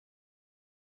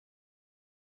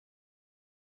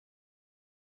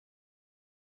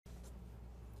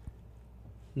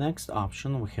Next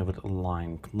option, we have it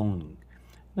line cloning.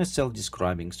 Let's start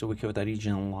describing. So we have the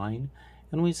original line,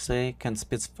 and we say can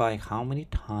specify how many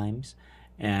times,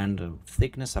 and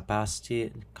thickness,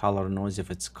 opacity, color, noise if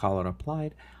it's color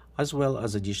applied, as well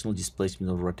as additional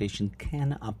displacement or rotation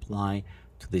can apply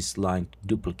to this line to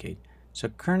duplicate. So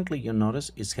currently you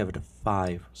notice it's have it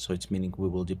 5, so it's meaning we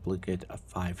will duplicate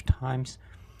 5 times.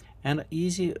 And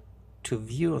easy to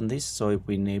view on this, so if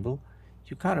we enable,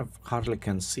 you kind of hardly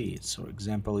can see it. So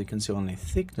example, you can see only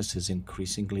thickness is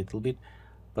increasing a little bit,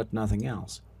 but nothing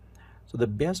else. So the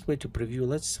best way to preview,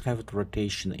 let's have it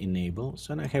rotation enable.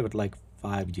 So I have it like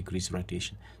 5 degrees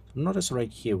rotation. So notice right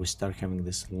here we start having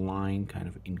this line kind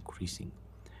of increasing.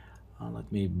 Let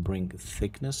me bring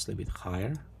thickness a little bit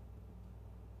higher.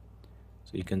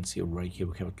 So you can see right here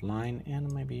we have a line,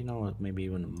 and maybe, you know what, maybe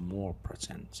even more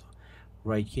percent. So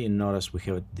right here, notice we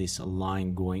have this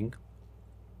line going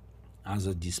as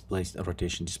a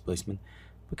rotation displacement.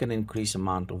 We can increase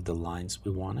amount of the lines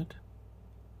we wanted.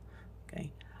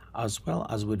 Okay, as well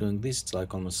as we're doing this, it's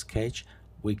like almost sketch,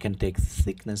 we can take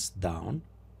thickness down.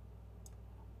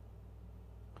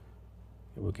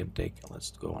 We can take,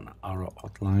 let's go on our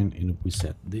outline, and we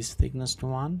set this thickness to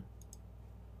 1.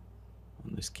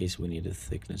 In this case, we need a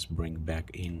thickness bring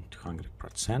back in to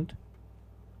 100%.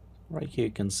 Right here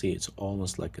you can see it's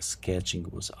almost like a sketching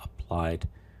was applied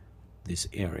this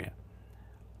area.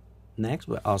 Next,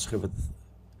 we also have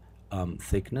a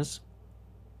thickness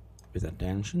with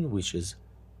attention, which is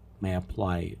may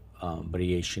apply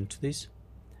variation to this,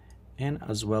 and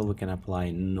as well we can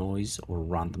apply noise or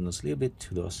randomness a little bit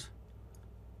to those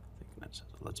thicknesses.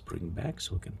 So let's bring back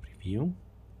so we can preview.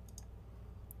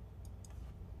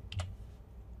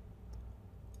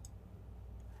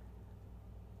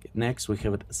 Next, we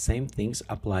have the same things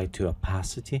applied to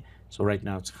opacity. So right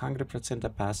now it's 100%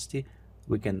 opacity.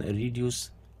 We can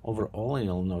reduce overall, and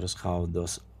you'll notice how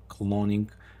those cloning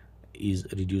is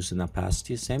reduced in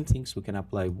opacity. Same things we can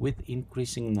apply with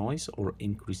increasing noise or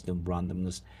increasing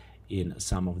randomness in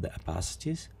some of the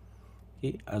opacities,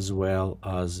 okay, as well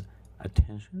as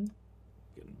attention.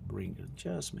 You can bring it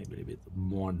just maybe a little bit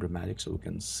more dramatic so we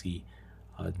can see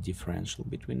a differential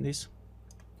between these.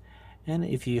 And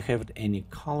if you have any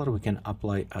color, we can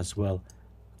apply as well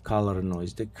color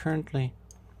noise. Currently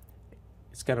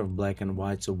it's kind of black and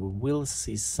white, so we will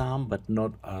see some, but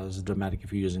not as dramatic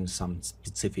if you're using some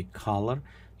specific color,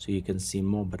 so you can see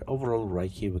more. But overall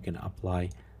right here we can apply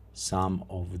some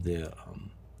of the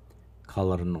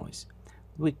color noise.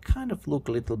 We kind of look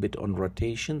a little bit on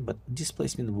rotation, but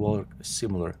displacement work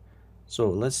similar. So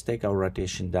let's take our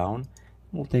rotation down.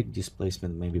 We'll take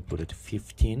displacement, maybe put it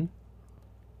 15.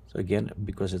 So again,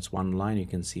 because it's one line, you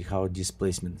can see how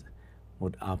displacement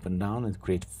would up and down and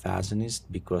create fuzziness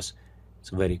because it's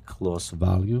a very close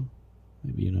value.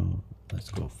 Maybe, you know,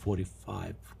 let's go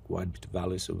 45 quite a bit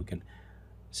value so we can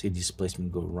see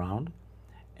displacement go around.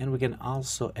 And we can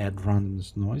also add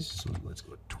randomness noise. So let's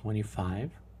go 25.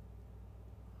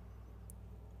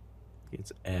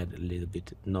 Let's add a little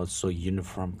bit not so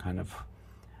uniform kind of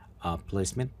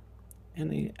placement.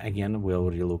 And again,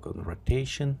 we'll relook on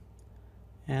rotation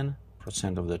and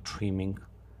percent of the trimming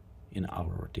in our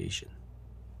rotation.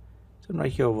 So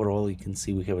right here overall you can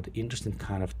see we have an interesting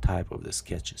kind of type of the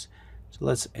sketches. So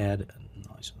let's add a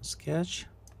noise on sketch,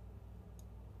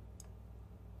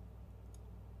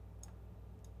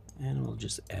 and we'll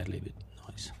just add a little bit of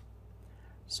noise.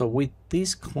 So with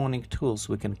these cloning tools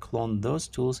we can clone those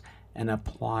tools and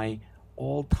apply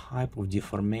all type of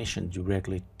deformation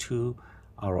directly to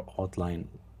our outline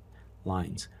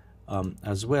lines.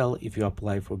 As well, if you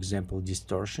apply, for example,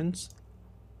 distortions,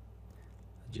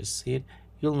 just see it,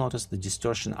 you'll notice the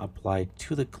distortion applied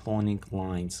to the cloning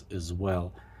lines as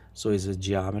well. So is a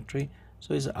geometry,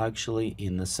 so is actually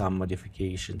in some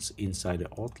modifications inside the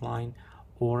outline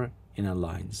or in a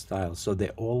line style. So they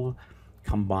all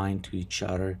combine to each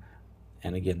other,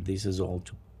 and again, this is all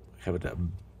to have the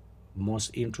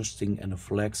most interesting and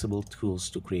flexible tools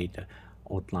to create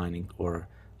outlining or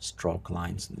stroke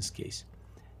lines in this case.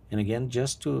 And again,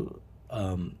 just to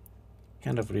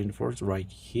kind of reinforce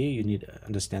right here, you need to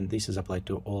understand this is applied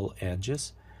to all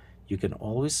edges. You can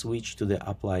always switch to the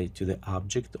apply to the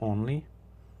object only.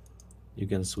 You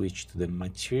can switch to the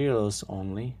materials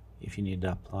only if you need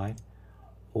to apply,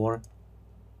 or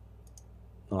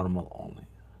normal only.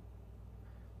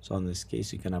 So in this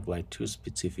case, you can apply to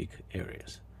specific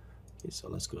areas. Okay, so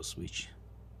let's go switch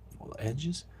all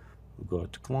edges. We'll go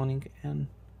to cloning and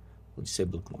we'll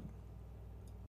disable cloning.